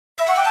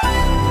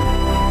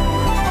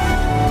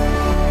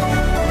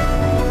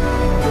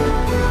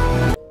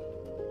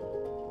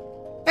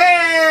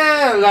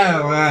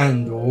Hello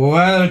and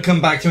welcome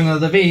back to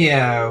another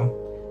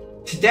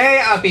video. Today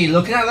I'll be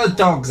looking at the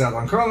dogs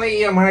add-on.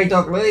 Currently my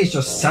dog Lily's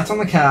just sat on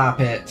the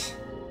carpet.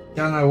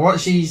 Don't know what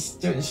she's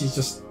doing. She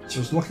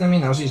was looking at me,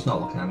 now she's not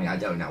looking at me. I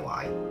don't know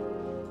why.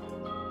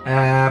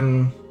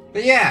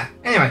 But yeah,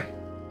 anyway.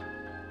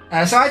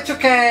 So I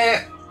took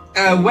a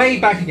way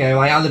back ago,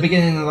 like at the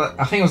beginning of the,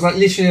 I think it was like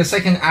literally the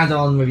second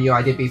add-on review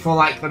I did before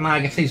like the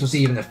Mega Fleece was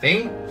even a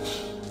thing.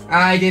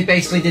 I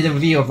basically did a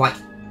review of like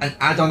an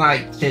add-on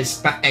like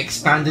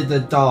expanded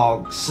the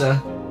dogs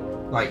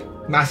like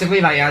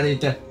massively, like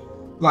added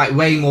like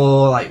way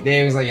more like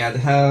variants, like you had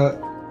her,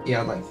 you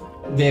know, like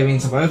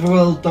variants of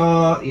overworld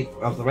dog,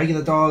 of the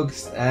regular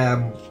dogs.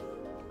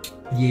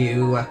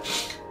 You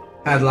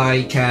had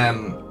like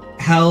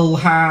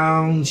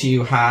hellhounds,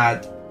 you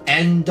had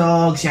end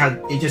dogs,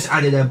 you just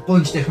added a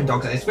bunch of different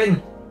dogs. It's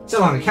been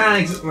so long I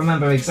can't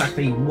remember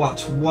exactly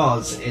what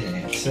was in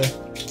it.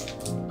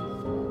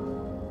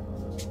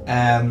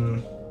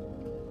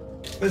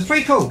 It was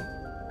pretty cool.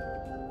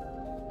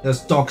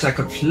 There's dogs that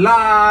could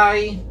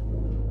fly.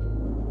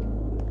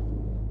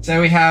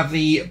 So we have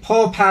the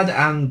paw pad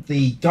and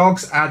the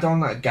dogs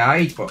add-on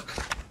guidebook.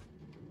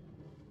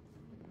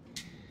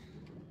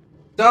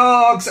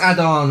 Dogs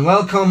add-on.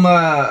 Welcome,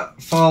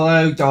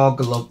 fellow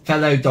dog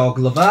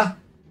lover.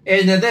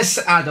 In this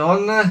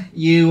add-on,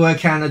 you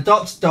can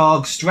adopt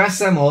dogs, dress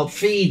them up,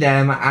 feed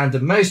them, and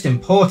most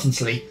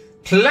importantly,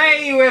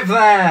 play with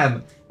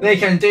them. They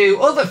can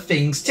do other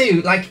things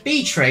too, like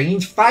be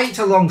trained, fight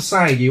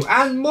alongside you,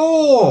 and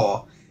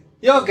more.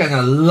 You're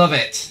gonna love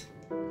it.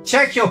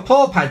 Check your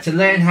paw pad to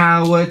learn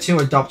how to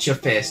adopt your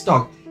first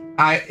dog.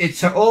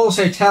 It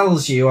also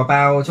tells you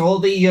about all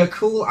the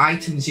cool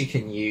items you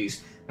can use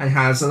and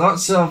has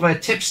lots of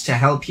tips to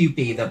help you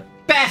be the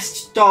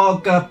best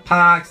dog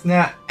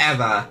partner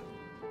ever.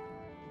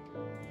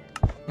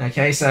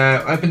 Okay,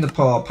 so open the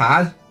paw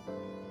pad.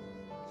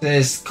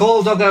 There's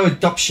Call Doggo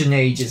Adoption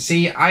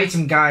Agency,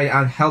 Item Guide,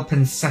 and Help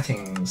and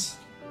Settings.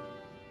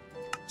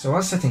 So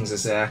what settings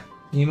is there?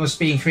 You must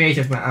be in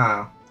creative mode.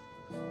 Ah.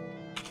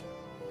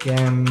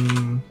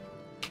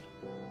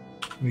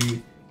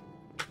 Move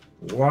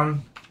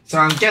 1. So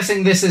I'm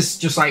guessing this is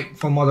just like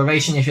for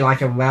moderation if you like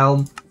a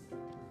realm.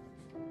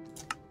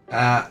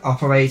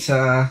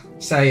 Operator.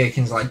 So you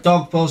can like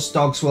dog buzz.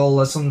 Dogs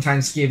will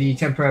sometimes give you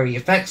temporary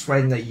effects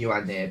when you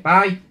are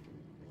nearby.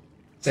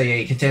 So yeah,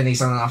 you can turn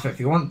these on and off if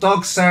you want.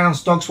 Dog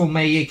sounds. Dogs will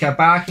make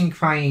barking,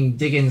 crying,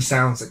 digging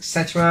sounds,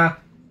 etc.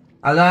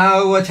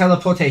 Allow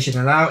teleportation.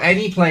 Allow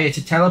any player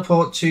to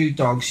teleport to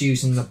dogs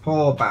using the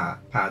paw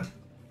pad.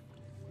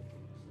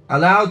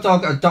 Allow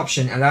dog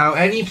adoption. Allow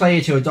any player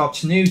to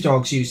adopt new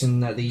dogs using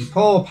the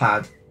paw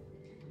pad.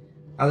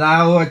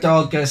 Allow a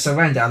dog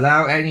surrender.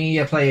 Allow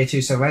any player to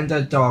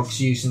surrender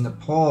dogs using the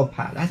paw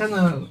pad. I don't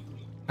know.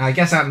 I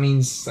guess that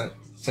means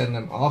send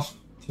them off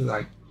to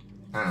like...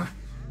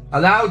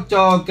 Allow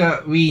dog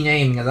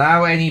renaming.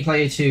 Allow any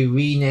player to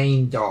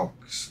rename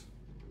dogs.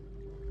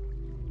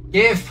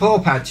 Give paw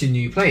pad to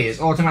new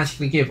players.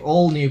 Automatically give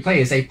all new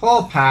players a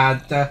paw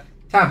pad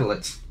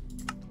tablet.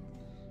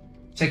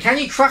 So can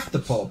you craft the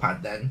paw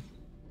pad then?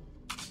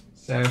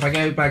 So if I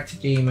go back to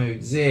game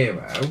mode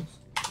 0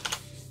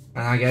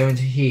 and I go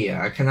into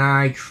here, can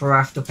I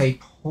craft up a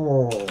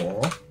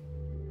paw?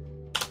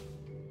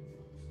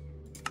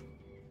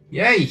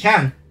 Yeah, you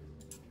can.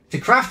 To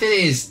craft it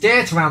is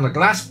dirt around the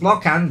glass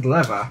block and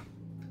leather.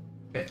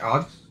 Bit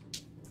odd.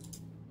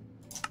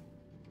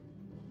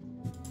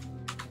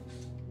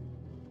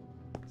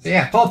 So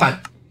yeah, paw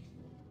pad.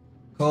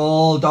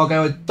 Call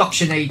Doggo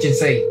Adoption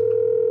Agency.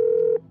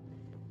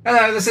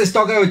 Hello, this is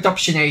Doggo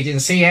Adoption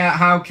Agency.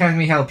 How can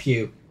we help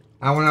you?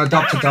 I want to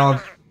adopt a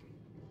dog.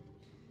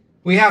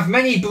 We have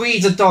many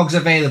breeds of dogs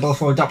available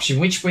for adoption.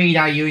 Which breed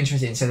are you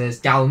interested in? So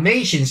there's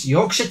Dalmatians,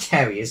 Yorkshire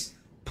Terriers,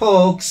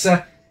 Pugs,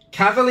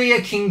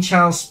 Cavalier King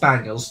Charles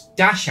Spaniels,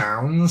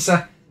 Dachshunds,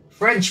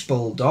 French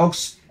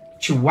Bulldogs,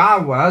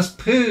 Chihuahuas,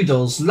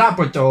 Poodles,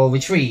 Labrador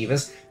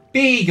Retrievers,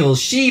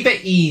 Beagles, Shiba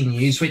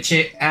Inus, which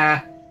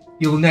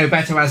you'll know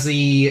better as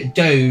the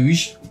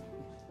Doge,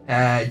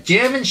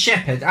 German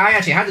Shepherd. I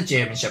actually had a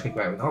German Shepherd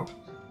growing up,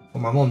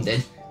 well my mum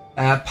did,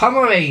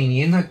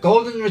 Pomeranian,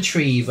 Golden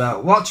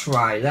Retriever,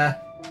 Rottweiler,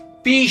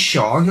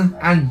 Bichon,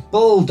 and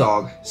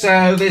Bulldog.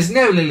 So there's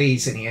no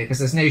Lilies in here because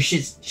there's no Shih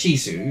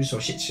Tzus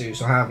or Shih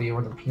Tzus or however you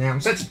want to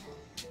pronounce it.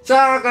 So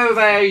I'll go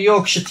with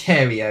Yorkshire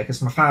Terrier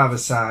because my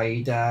father's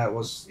side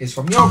is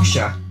from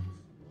Yorkshire.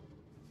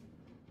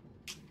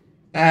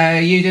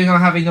 You do not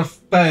have enough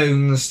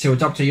bones to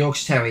adopt a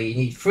Yorkshire Terrier. You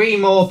need 3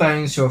 more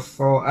bones to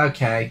afford.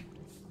 Okay.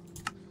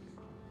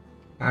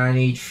 I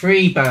need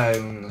 3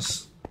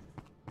 bones.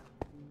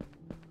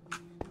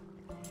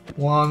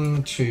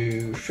 1,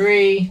 2,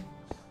 3.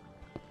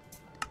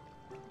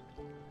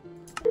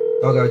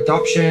 Doggo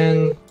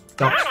adoption.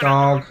 Adopt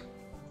dog.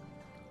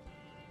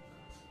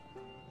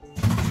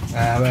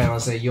 Where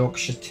was it?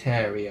 Yorkshire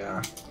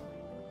Terrier.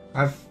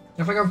 Have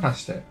I gone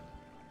past it?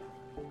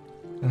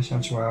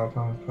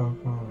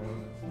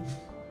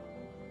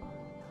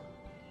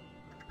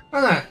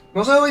 Oh no,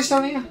 Was it always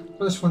down here?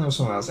 Or this one was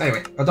somewhere else?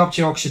 Anyway, adopt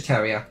Yorkshire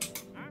Terrier.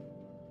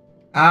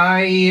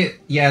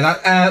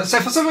 So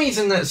for some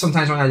reason,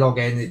 sometimes when I log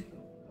in,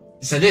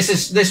 so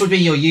this would be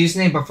your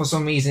username, but for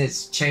some reason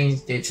it's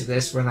changed it to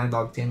this when I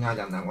logged in. I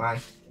don't know why.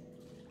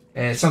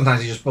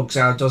 Sometimes it just bugs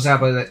out, does that,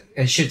 but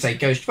it should say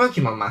Ghost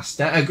Pokemon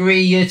Master.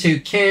 Agree to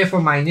care for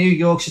my new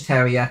Yorkshire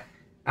Terrier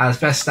as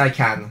best I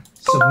can.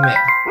 Submit.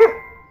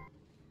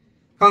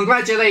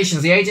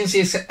 Congratulations, the agency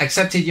has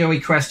accepted your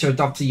request to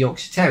adopt a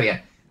Yorkshire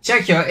Terrier.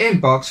 Check your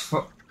inbox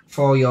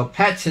for your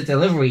pet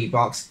delivery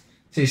box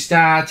to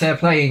start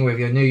playing with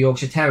your new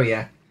Yorkshire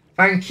Terrier.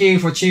 Thank you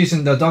for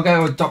choosing the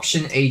Doggo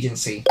Adoption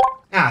Agency.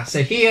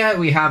 So here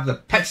we have the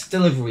pet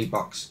delivery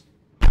box.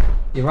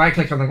 You right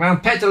click on the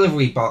ground, pet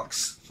delivery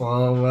box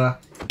for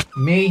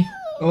me.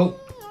 Oh,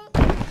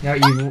 no,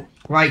 you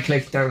right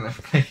click, don't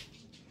left click.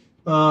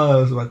 Oh, that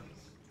was one.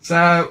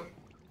 So,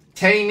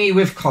 Tammy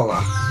with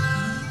collar.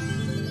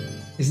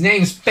 His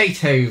name's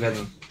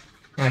Beethoven.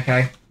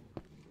 Okay.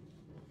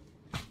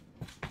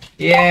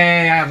 Yeah,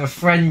 I have a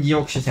friend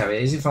Yorkshire Terrier.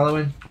 Is he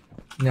following?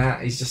 Nah,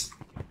 he's just...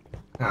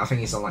 No, I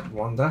think he's on like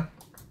wander.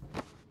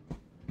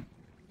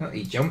 Oh,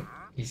 he jumped.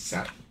 He's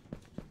sat.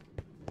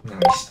 Now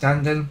he's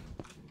standing.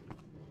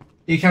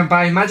 You can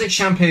buy magic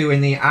shampoo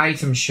in the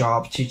item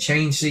shop to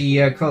change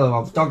the colour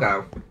of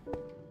Doggo.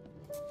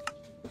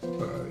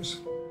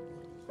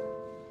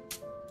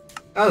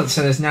 Oh,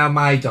 so there's now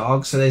my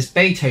dog. So there's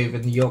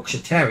Beethoven, the Yorkshire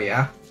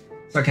Terrier.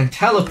 So I can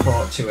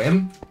teleport to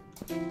him.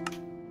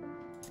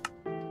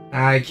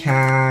 I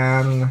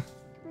can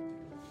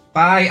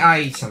buy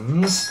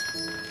items.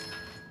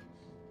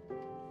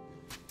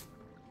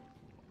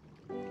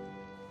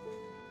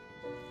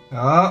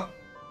 Oh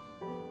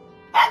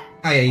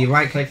yeah, you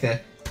right click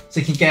there. So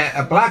you can get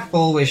a black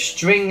ball with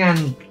string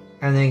and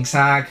an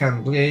exact,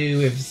 and blue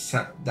with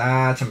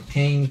that, and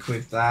pink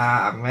with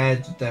that, and red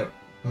with the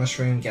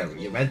mushroom. Get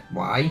your red.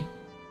 Why?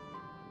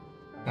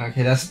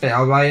 Okay, that's a bit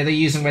odd. Why are they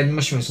using red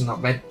mushrooms and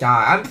not red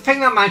dye? I think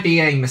that might be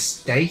a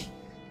mistake.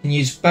 You can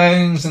use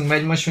bones and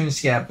red mushrooms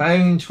to get a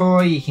bone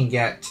toy. You can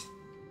get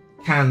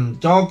canned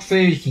dog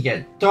food. You can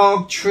get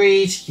dog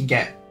treats. You can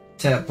get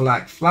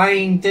black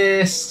flying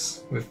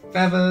discs with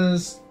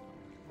feathers.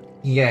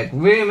 You can get a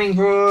grooming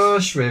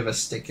brush with a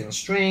stick and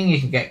string. You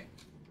can get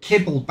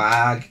kibble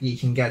bag. You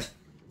can get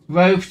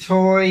rope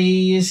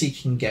toys. You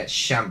can get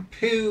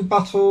shampoo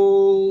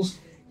bottles.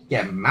 You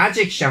get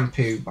magic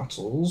shampoo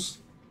bottles.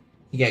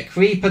 You get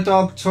creeper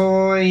dog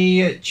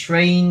toy,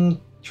 trainer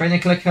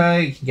clicker.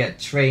 You can get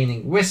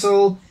training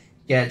whistle.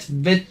 Get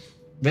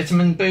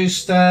vitamin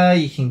booster.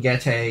 You can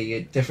get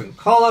a different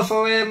collar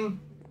for him,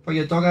 for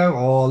your doggo,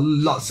 or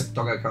lots of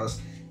doggo collars.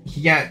 You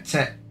can get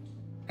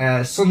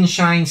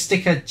sunshine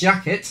sticker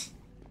jacket,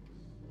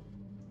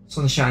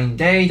 sunshine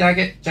day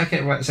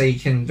jacket, so you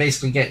can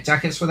basically get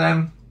jackets for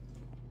them.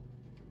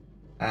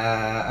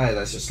 Oh,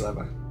 that's just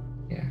leather.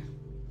 Yeah.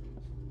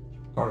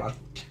 Alright.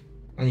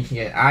 And you can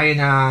get iron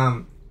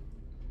arm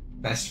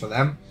vest for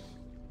them.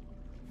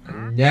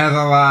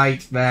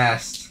 Netherite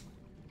vest.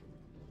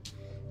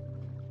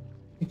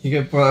 You can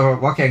get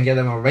Rocket and get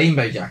them a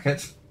rainbow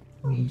jacket.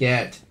 You can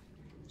get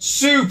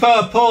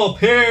Super Pop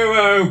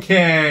Hero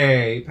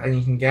Cape, and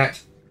you can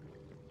get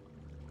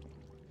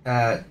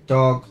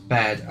dog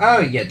bed. Oh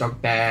yeah,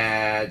 dog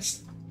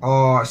beds.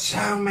 Oh,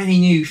 so many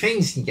new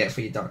things you can get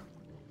for your dog.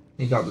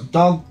 You got the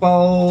dog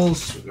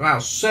bowls. Wow,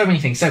 so many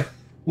things. So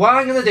what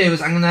I'm gonna do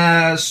is I'm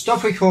gonna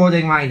stop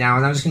recording right now,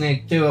 and I'm just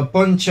gonna do a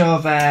bunch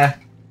of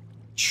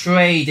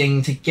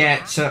trading to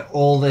get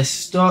all this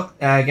stuff.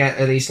 Get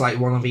at least like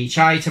one of each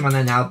item, and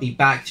then I'll be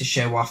back to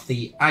show off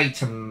the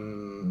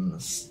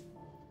items.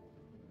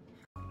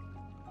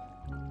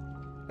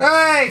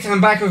 Alright,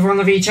 I'm back with one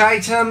of each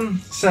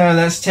item. So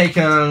let's take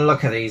a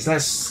look at these.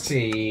 Let's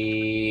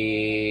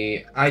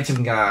see.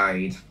 Item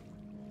guide.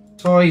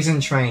 Toys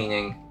and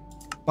training.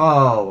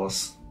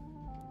 Balls.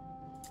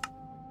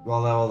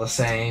 Well, they're all the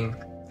same.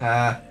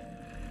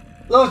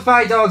 Loved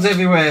by dogs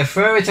everywhere.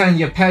 Throw it and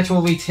your pet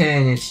will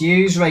return it.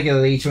 Use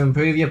regularly to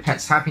improve your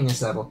pet's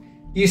happiness level.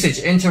 Usage.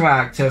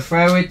 Interact.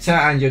 Throw it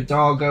and your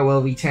dog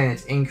will return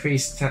it.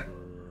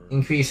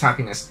 Increase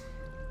happiness.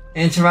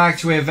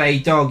 Interact with a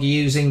dog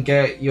using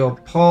your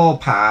paw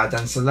pad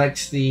and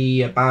select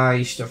the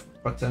buy stuff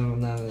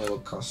button, and it will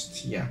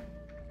cost, yeah.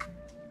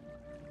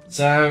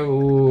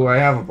 So, I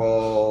have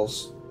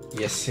balls.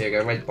 Yes, here you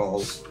go, red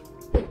balls.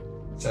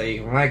 So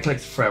you can right click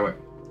to throw it.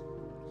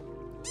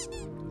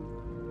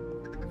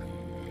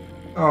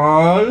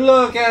 Oh,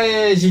 look at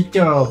it, it's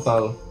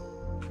adorable.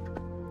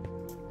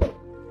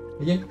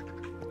 Yeah.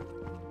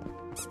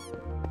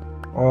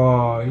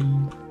 Oh,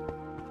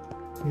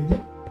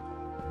 yeah.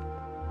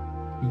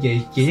 You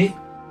guys get it?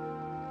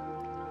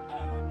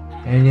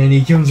 And then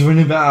he comes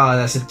running back. Oh,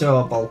 that's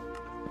adorable.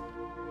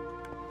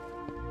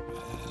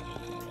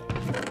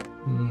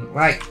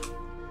 Right.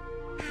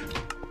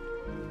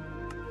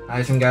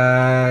 Item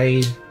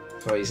guide.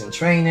 Toys and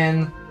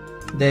training.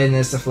 Then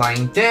there's the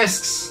flying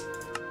discs.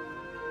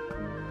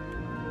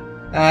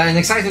 An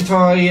exciting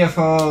toy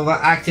for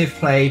active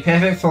play.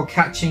 Perfect for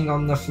catching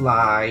on the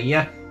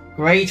fly.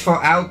 Great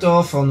for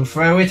outdoor fun.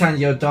 Throw it and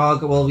your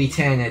dog will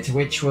return it,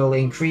 which will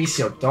increase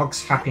your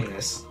dog's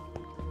happiness.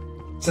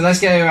 So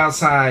let's go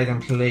outside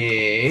and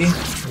play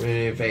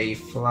with a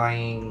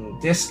flying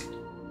disc.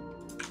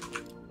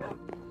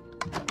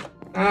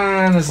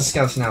 And there's a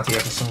skeleton out here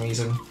for some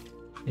reason.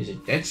 There's a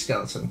dead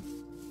skeleton.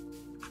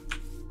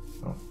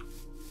 Oh.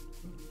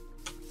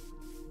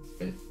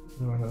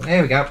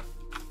 There we go.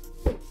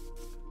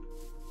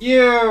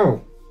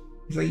 You!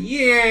 He's like,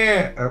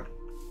 yeah! Oh.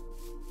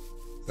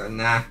 So,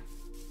 nah.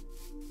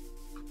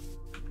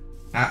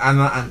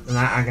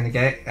 I'm gonna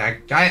get it. I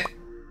got it.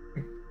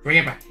 Bring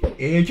it back.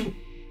 Get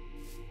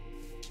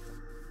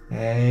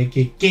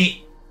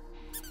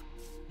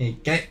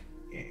it.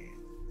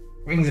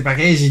 Brings it back.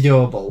 Here's your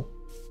doorbell.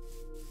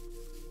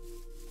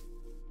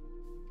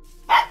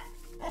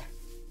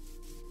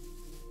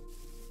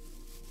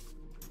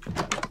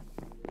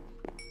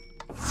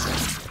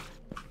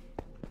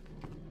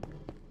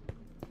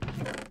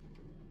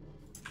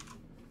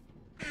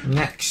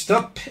 Next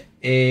up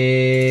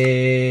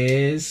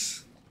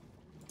is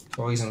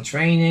toys and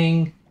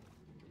training.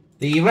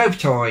 The rope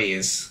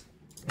toys.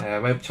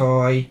 Rope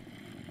toy.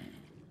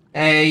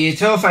 A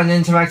tough and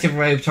interactive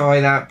rope toy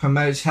that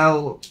promotes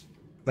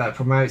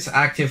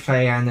active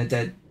play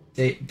and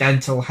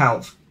dental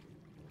health.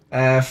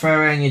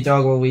 Throw in your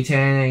dog will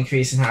return an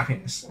increase in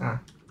happiness.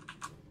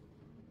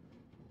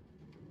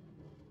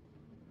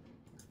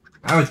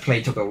 I would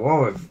play tug of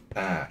war with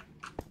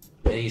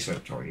these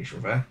rope toys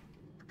with her.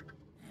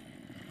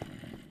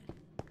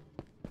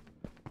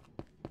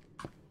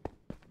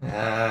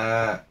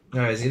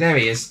 Where is he? There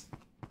he is.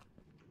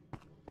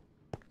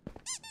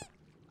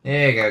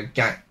 There you go,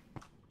 got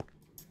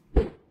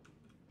it.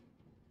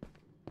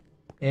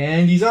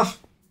 And he's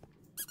off.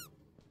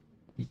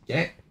 You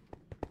get it?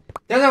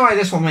 Don't know why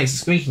this one makes a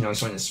squeaky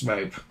noise when it's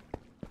rope.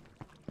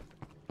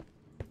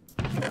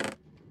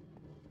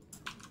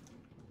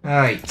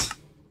 Right.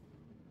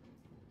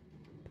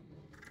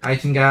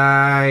 Item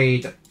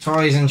guide.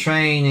 Toys and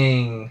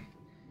training.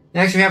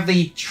 Next we have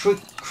the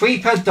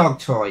Creeper dog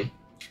toy.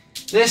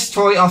 This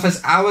toy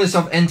offers hours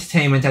of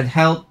entertainment and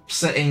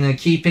helps in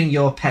keeping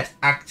your pet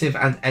active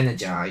and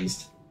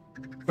energized.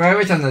 Throw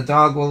it and the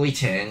dog will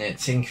return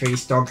it.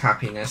 Increase dog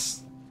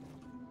happiness.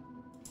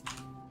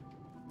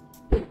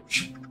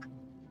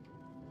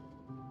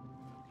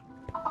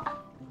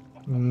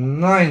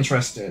 Not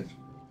interested.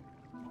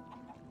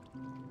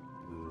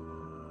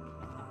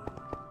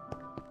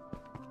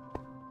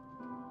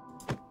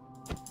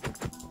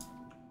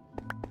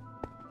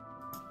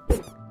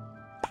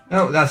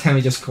 Oh, that time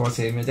we just caught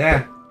him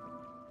midair.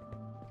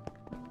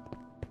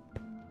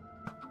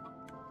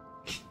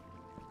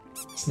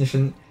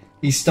 Sniffing.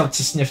 He stopped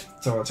to sniff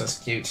towards us.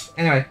 Cute.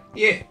 Anyway,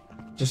 yeah.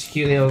 Just a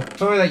cute little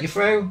toy that you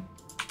throw.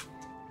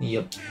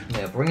 Yep.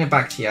 Yeah, bring it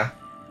back to you.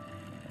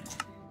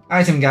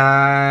 Item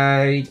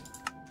guide.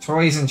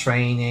 Toys and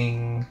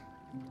training.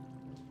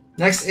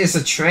 Next is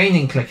a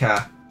training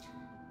clicker.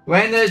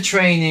 When the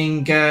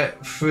training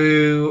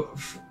through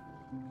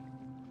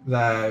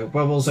the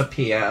bubbles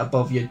appear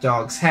above your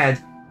dog's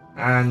head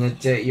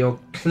and your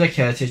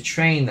clicker to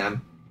train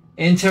them.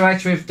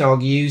 Interact with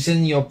dog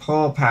using your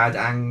paw pad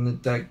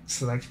and the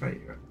select.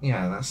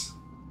 Yeah, that's.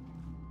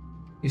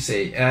 You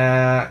see,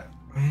 I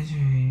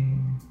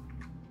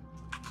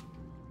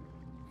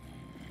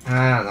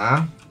don't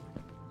know.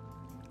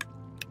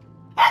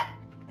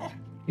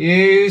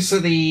 Use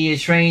the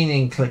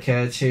training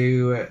clicker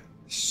to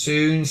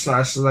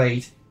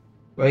soon/late.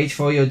 Wait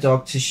for your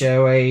dog to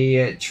show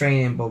a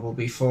training bubble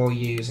before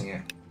using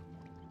it.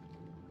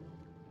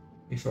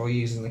 Before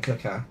using the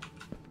clicker.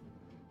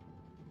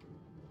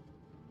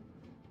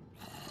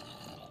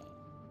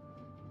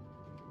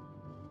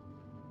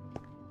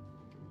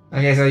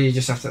 Okay, so you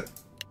just have to...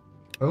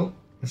 Oh,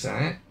 is that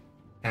it?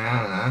 I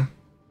don't know.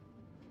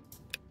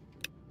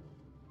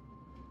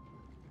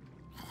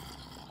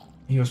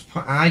 He was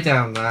put eye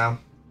down now.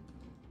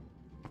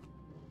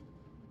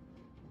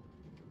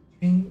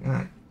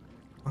 Right.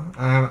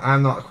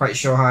 I'm not quite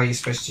sure how you're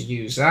supposed to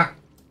use that.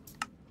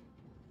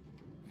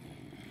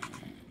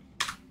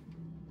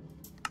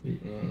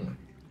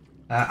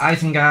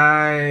 Item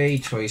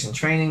guide, toys and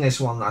training.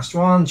 There's one last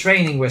one.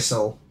 Training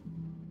whistle.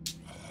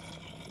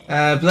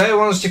 Blow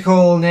wants to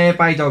call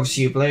nearby dogs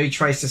to you. Blow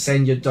tries to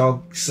send your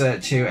dogs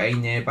to a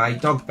nearby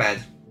dog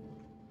bed.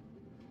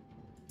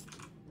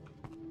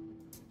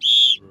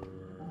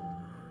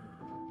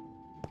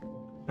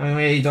 I mean,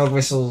 really, dog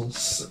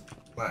whistles.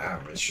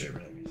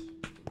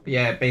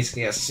 Yeah,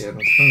 basically, yes, to come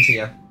to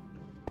you.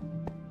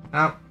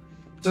 Oh,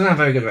 doesn't have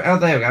very good. Oh,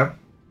 there we go.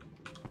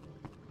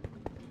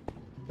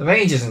 The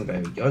range isn't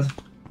very good.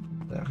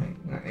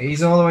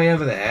 He's all the way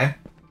over there.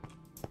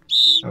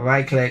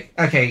 Right click.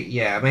 Okay,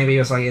 yeah, maybe he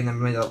was like in the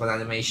middle of an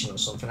animation or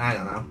something. I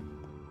don't know.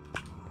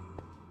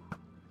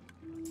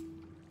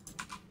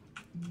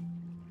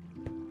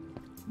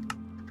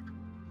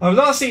 I've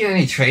not seen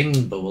any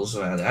training bubbles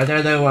around it. I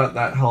don't know what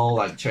that whole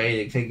like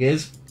training thing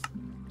is.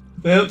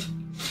 But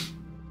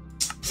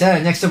so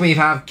next up we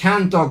have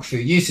canned dog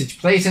food usage.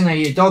 Place in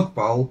a dog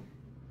bowl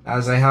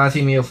as a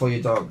hearty meal for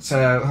your dog.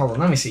 So, hold on,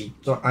 let me see.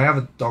 I have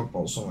a dog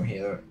bowl somewhere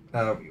here.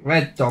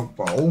 Red dog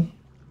bowl.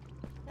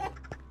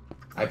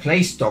 I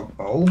place dog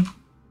bowl.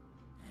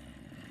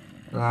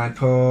 And I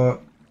put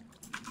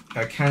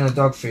a can of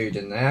dog food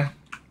in there.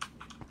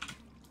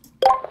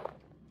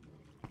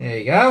 There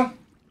you go.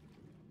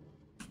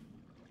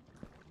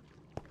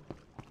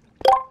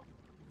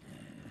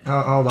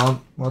 Oh, hold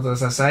on. What does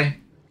that say?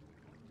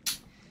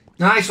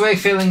 Nice way of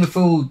filling the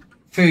food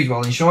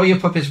well. Ensure your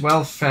pup is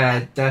well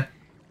fed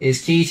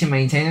is key to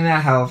maintaining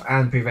their health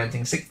and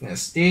preventing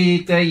sickness.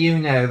 Did you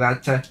know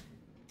that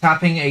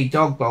tapping a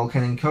dog bowl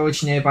can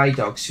encourage nearby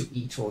dogs to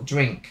eat or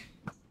drink?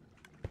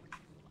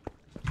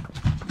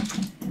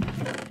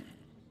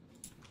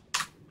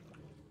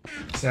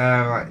 So,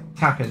 right,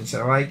 tapping.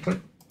 So, right click.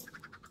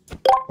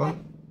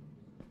 One.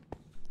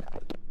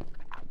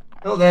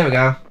 Oh, there we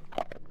go.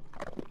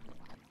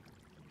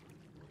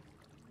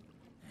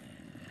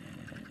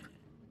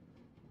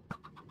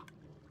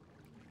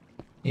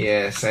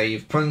 Yeah, so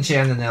you punch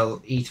in and they'll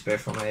eat a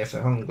bit from it if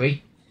they're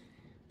hungry.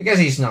 I guess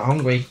he's not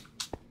hungry.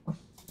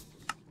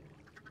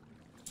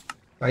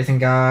 Fighting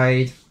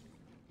guide.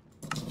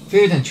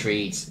 Food and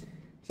treats.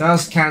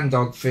 Sells canned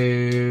dog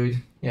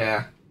food.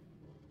 Yeah.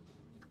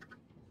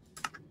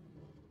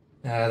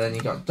 Then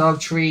you got dog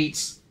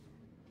treats.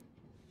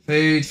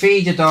 Food.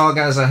 Feed your dog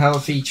as a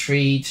healthy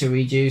treat to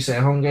reduce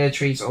their hunger.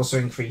 Treats also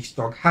increase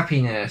dog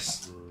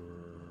happiness.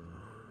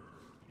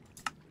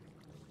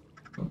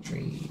 Dog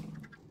treat.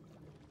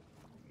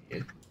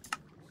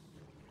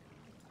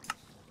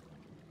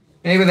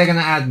 Maybe they're going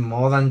to add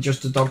more than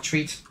just a dog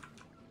treat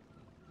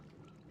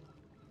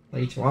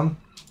later on.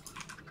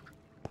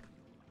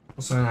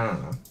 Also, I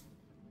don't know.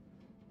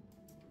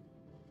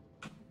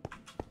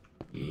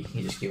 You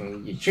can just give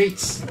them your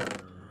treats.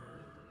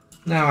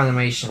 No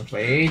animation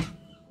played.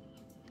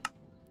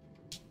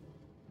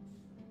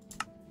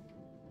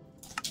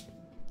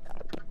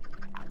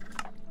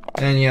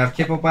 Then you have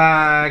kibble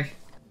bag.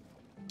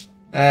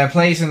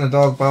 Place in the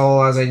dog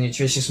bowl as a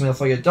nutritious meal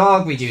for your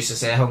dog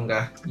reduces their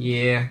hunger.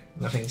 Yeah,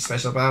 nothing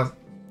special about.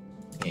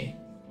 Yeah.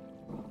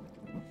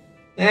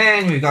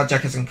 Then we've got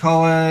jackets and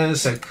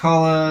collars. So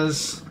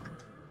collars.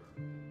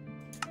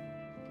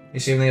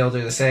 Assume they all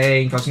do the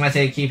same.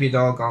 Cosmetic, keep your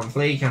dog on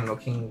fleek and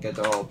looking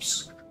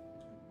adorbs.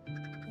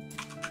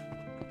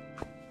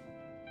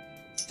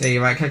 So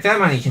you right click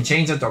them and you can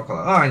change the dog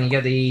color. Oh, and you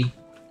get the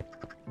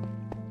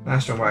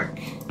master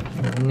whack.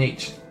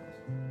 Neat.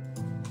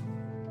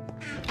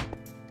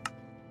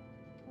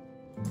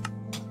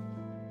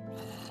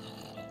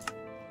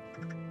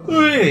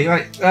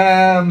 Right,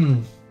 I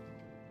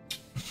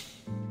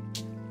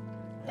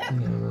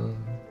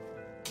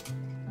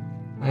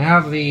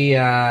have the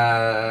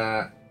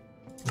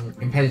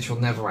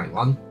Impenetrable Neverite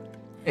one.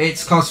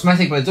 It's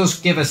cosmetic, but it does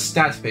give a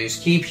stat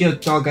boost. Keep your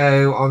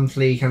doggo on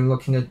fleek and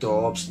looking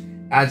adorbs.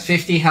 Add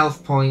 50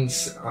 health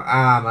points or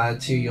armor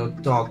to your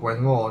dog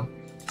when worn.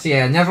 So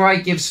yeah,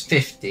 Neverite gives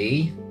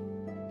 50.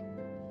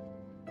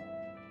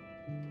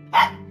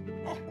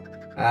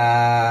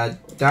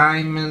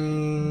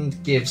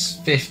 Diamond gives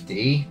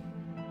 50.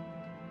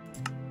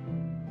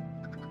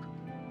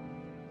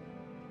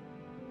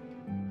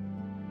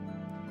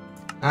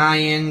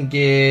 Iron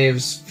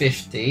gives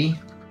 50.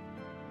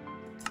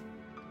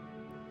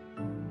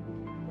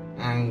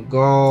 And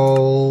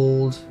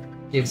gold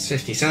gives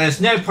 50. So there's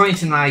no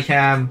point in like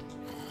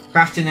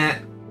crafting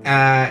it.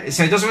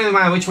 So it doesn't really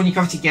matter which one you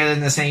craft together in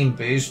the same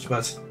boost,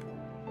 but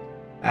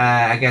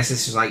I guess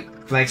this is like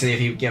flexing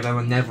if you give them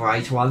a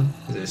Neverite one.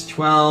 Because there's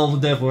 12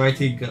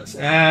 Neverite ingots.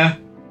 Yeah,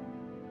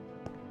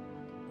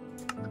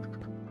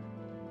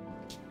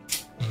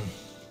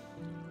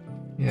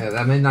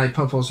 that Midnight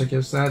Pup also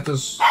gives that.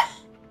 Does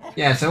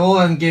yeah, so all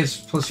of them gives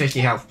plus 50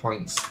 health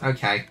points.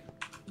 Okay.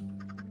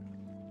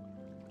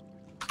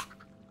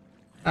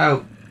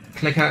 Oh,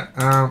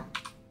 clicker.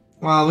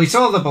 Well, we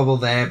saw the bubble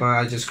there, but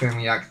I just couldn't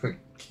react quick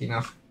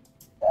enough.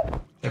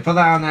 So put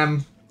that on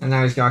them, and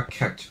now he's got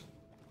cooked.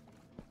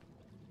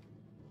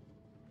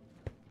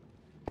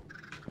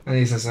 And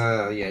he says,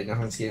 yeah,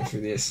 nothing's getting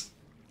through this.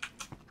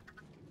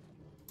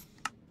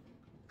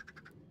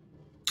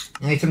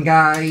 Item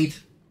guide.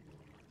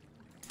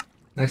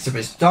 Next up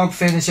is dog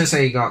furniture. So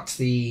you got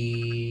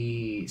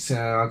the... So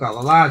I got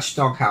the large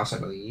dog house, I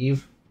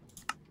believe.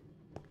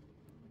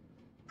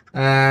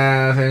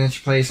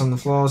 Furniture placed on the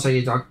floor so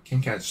your dog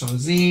can catch some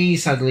Z.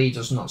 Sadly,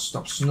 does not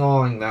stop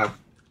snoring though.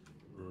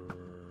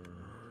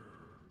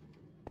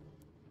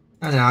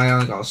 I know, I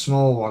only got a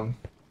small one.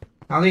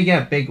 How do you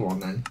get a big one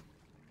then?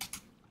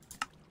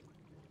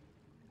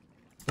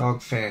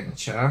 Dog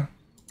furniture.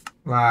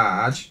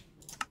 Large.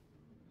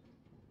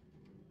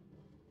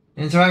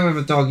 Interact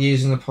with a dog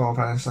using the paw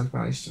pad and select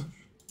body stuff.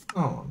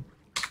 Oh.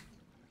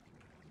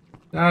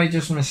 Did I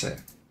just miss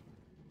it?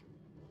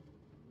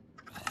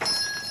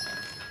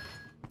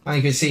 Oh,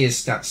 you can see his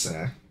stats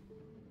there.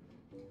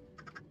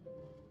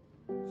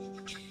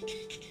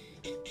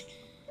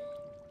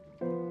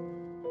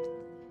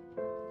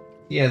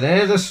 Yeah,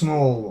 they're the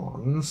small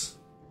ones.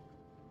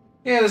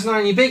 Yeah, there's not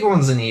any big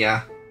ones in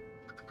here.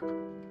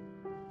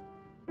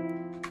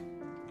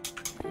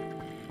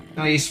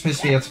 Oh, you're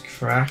supposed to be able to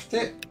craft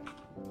it?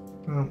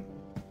 Oh.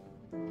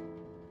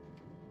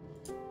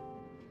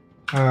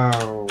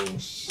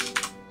 House.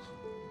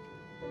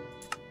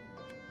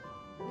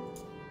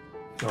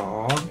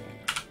 Dog.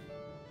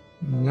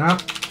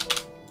 Nope.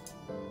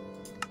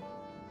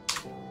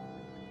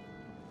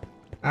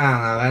 I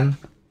don't know then.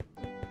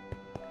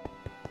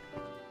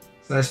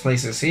 So let's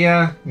place this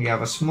here. We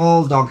have a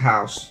small dog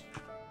house.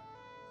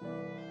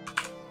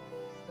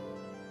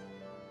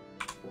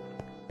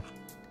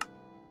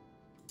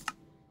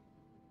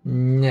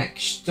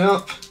 Next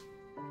up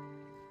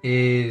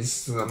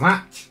is the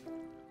mat.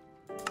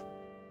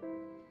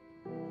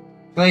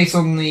 Place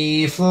on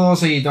the floor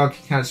so your dog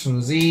can catch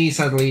from Z.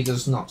 Sadly, it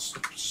does not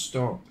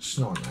stop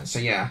snoring there. So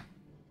yeah.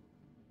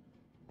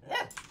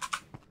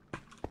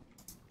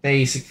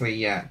 Basically,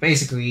 yeah.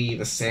 Basically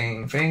the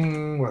same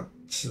thing, but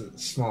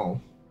small.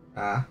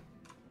 Not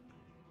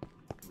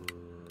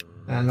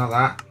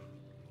that.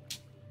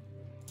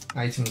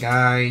 Item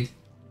guide.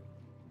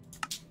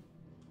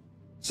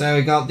 So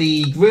we got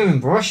the grooming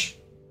brush.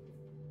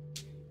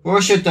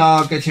 Brush your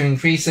dog to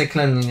increase their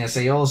cleanliness.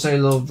 They also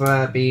love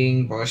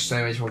being brushed,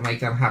 so it will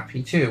make them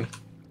happy too.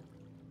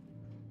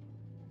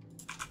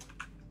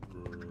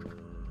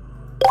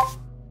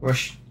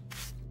 Brush.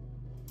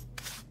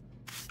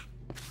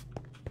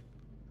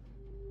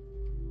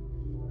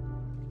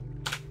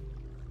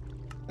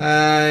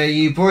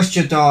 You brushed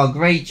your dog.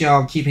 Great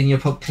job keeping your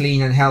pup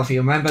clean and healthy.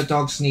 Remember,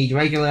 dogs need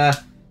regular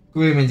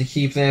grooming to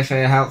keep their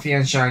fur healthy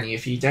and shiny.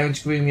 If you don't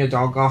groom your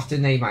dog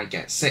often, they might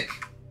get sick.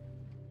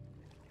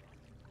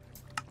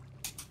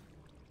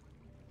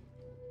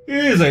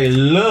 There's a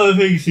lot of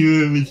things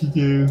you want me to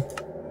do.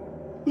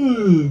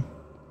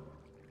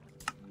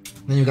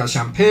 Then you've got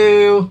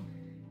shampoo.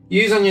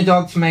 Use on your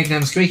dog to make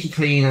them squeaky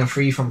clean and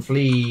free from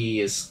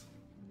fleas.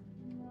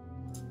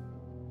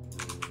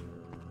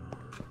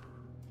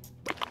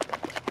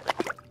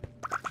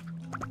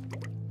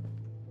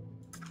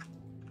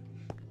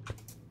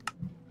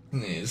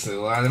 There's a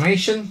little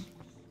animation.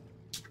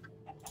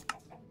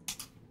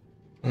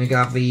 And you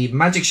got the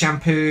magic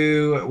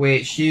shampoo,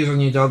 which use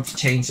on your dog to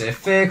change their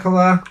fur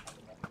colour.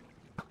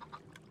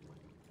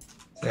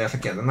 So if I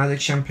get the magic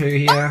shampoo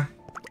here.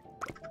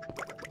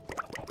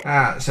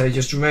 So it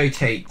just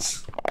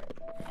rotates.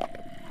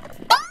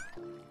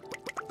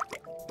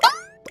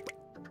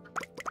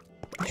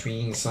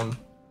 Between some.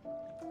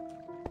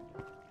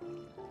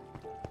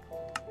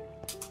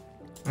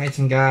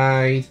 Item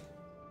guide.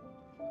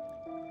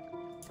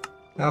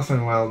 Health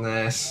and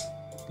wellness.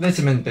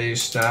 Vitamin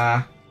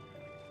booster.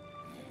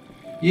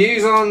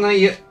 Use on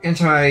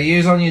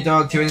your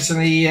dog to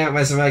instantly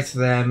resurrect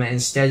them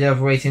instead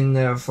of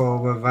waiting for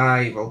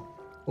revival.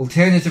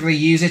 Alternatively,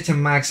 use it to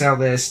max out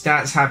their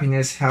stats,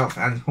 happiness, health,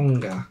 and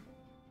hunger.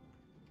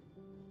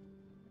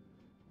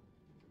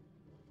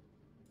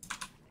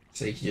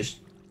 So you can just...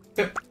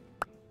 it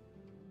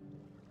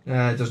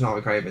does not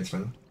require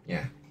vitamin.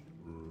 Yeah.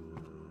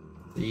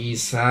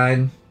 These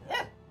fine.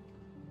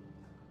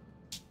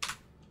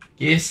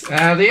 Yes,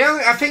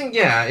 I think,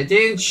 yeah, it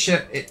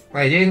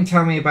didn't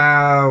tell me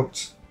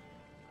about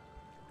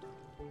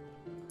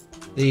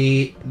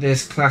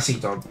this classy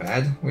dog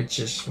bed, which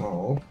is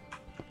small.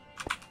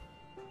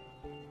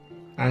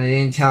 And it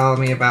didn't tell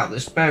me about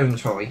this bone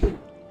toy.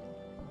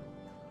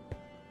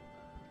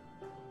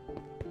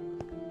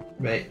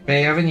 Right,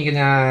 Beethoven, you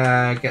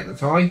gonna get the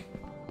toy?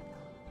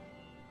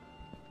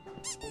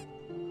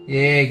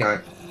 Yeah, you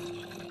got it.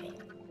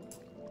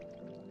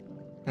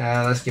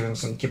 Let's give him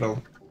some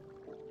kibble.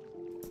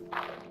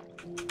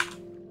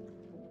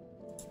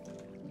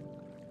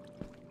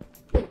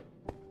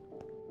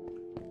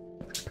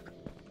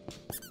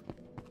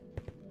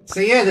 So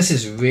yeah, this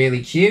is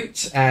really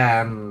cute.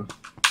 Like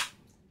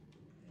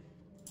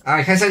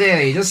I said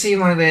earlier, it does seem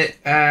like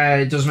it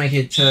does make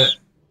it as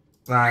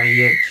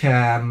I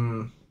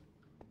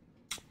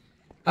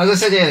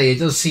said earlier, it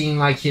does seem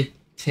like it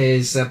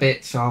is a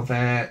bit of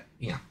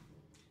you know.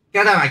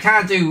 God damn, I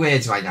can't do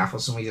words right now for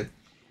some reason.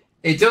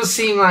 It does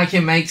seem like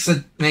it makes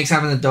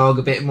having a dog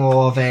a bit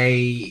more of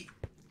a,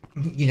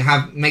 you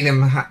know, make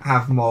them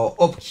have more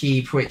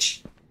upkeep,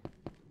 which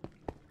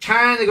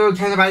kind of go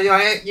kind of bad.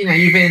 Like, you know,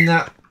 you've been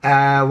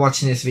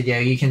watching this video,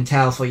 you can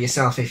tell for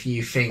yourself if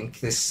you think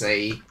this is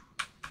a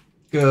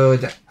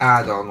good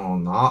add-on or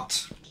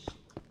not.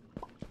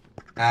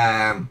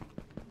 But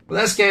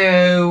let's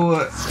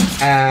go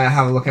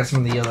have a look at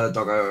some of the other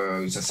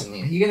doggos that's in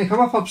here. You're gonna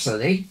come up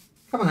slowly.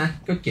 Come on then,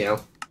 good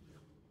girl.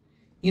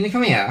 You're gonna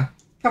come here.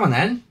 Come on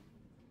then.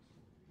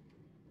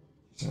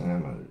 So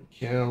I'm gonna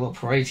curl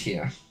up right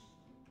here.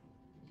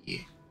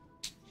 Yeah.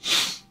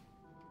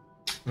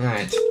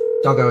 Alright.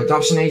 Doggo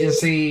Adoption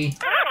Agency.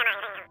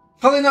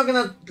 Probably not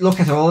gonna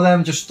look at all of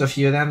them, just a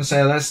few of them.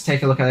 So let's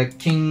take a look at a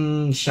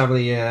King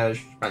Chevalier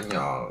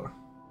Spaniel.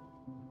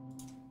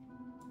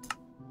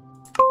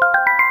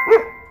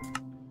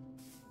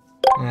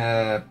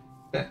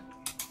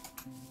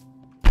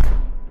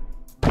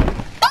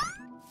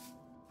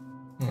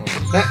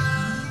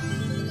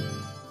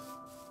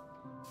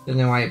 Don't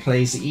know why it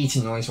plays the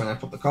eating noise when I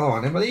put the collar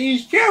on it, but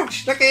he's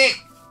cute! Look at it!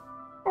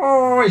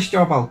 Oh, it's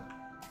Jobbo.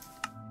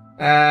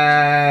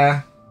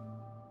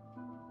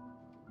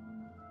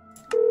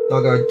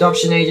 Doggo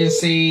Adoption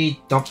Agency,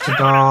 Doctor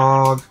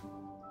Dog.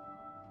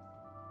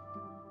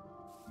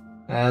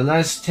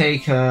 Let's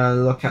take a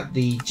look at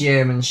the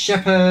German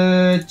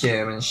Shepherd.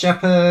 German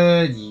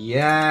Shepherd,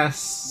 yes.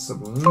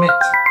 Submit.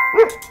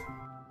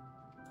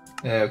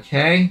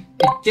 Okay.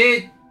 It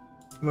did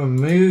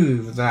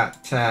remove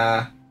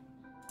that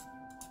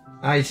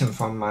item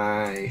from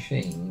my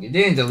thing. It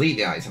didn't delete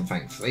the item,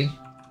 thankfully.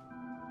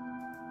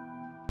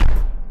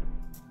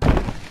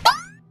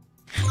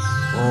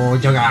 Oh,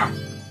 Doggo.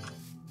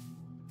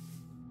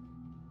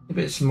 A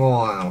bit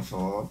small than I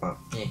thought, but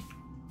yeah.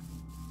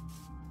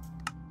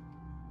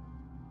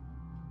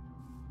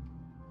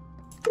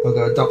 We'll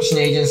go Adoption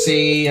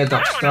Agency,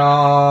 Adopt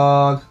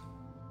Dog.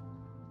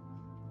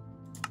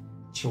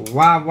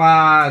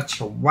 Chihuahua,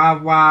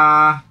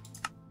 Chihuahua.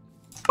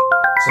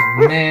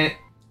 Submit.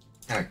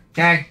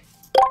 Okay.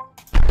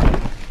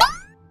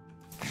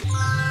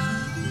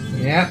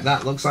 Yep,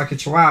 that looks like a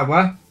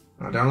Chihuahua.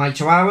 I don't like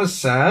Chihuahuas,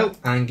 so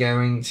I'm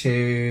going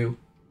to...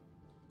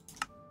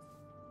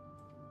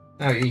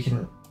 Oh, you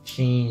can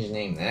change the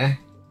name there.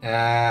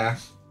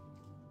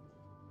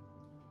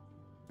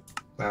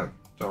 About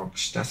dog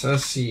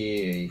status,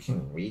 you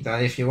can read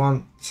that if you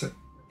want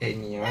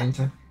in your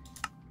enter.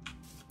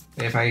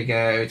 If I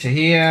go to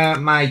here,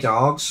 my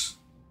dogs,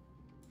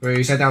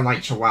 Bruce, I don't like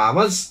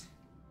Chihuahuas,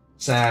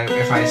 so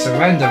if I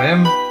surrender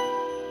him,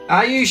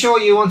 are you sure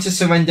you want to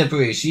surrender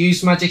Bruce?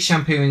 Use magic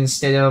shampoo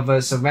instead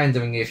of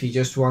surrendering if you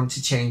just want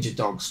to change a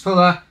dog's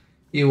colour.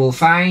 We will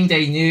find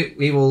a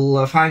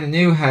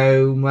new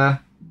home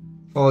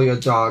for your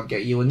dog.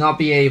 You will not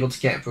be able to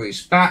get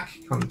Bruce back.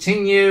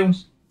 Continue.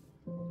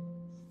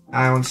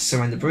 I want to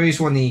surrender Bruce.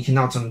 Warning, you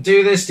cannot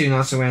undo this. Do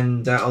not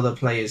surrender other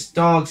players'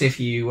 dogs. If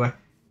you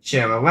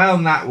share a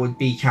realm, that would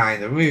be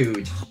kind of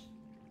rude.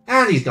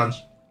 And he's gone.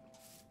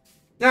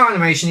 No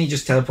animation, he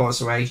just teleports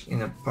away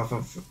in a puff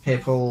of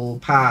purple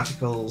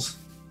particles.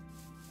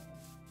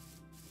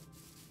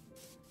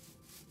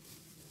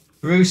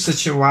 Bruce the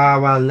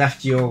Chihuahua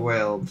left your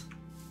world.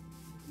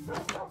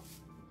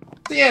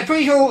 So yeah,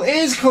 pretty cool. It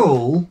is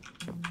cool.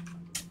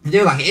 I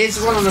do like it.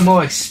 It's one of the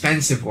more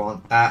expensive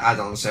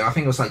add-ons, so I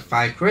think it was like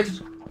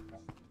 £5.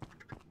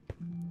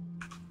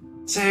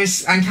 So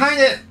I'm kind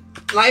of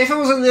like, if it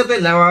was a little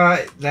bit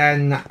lower,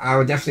 then I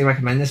would definitely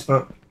recommend this.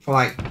 But for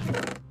like,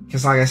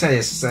 because like I said,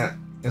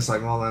 it's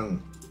like more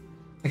than,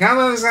 I can't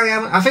remember exactly.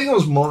 I think it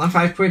was more than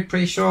 £5,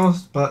 pretty sure.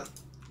 But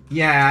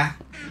yeah.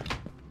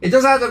 It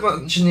does add a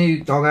bunch of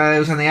new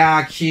doggos, and they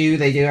are cute.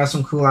 They do have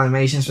some cool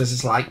animations, but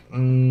it's like,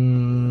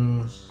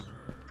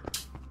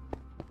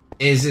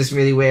 is this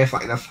really worth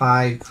like the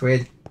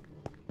 £5?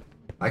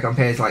 Like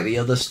compared to like the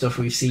other stuff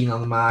we've seen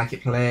on the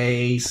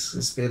marketplace,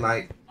 it's a bit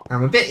like,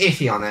 I'm a bit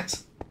iffy on it.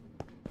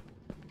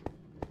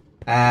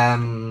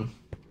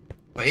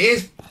 But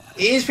it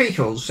is pretty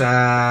cool. So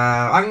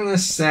I'm gonna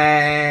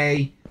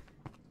say,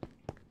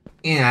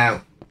 you know.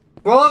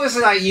 Well,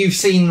 obviously, like you've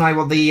seen, like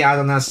what the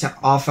add-on has to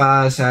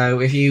offer,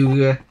 so if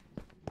you,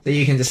 so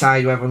you can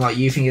decide whether or not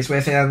you think it's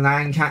worth it. And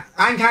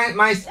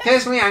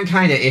personally, I'm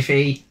kind of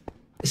iffy,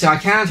 so I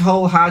can't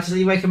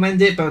wholeheartedly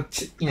recommend it.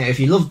 But you know, if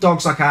you love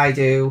dogs like I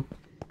do,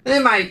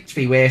 then it might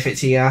be worth it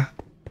to you.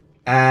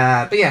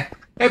 But yeah,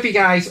 hope you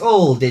guys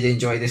all did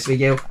enjoy this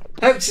video.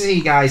 Hope to see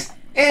you guys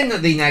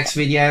in the next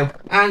video,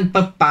 and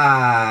bye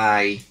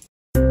bye.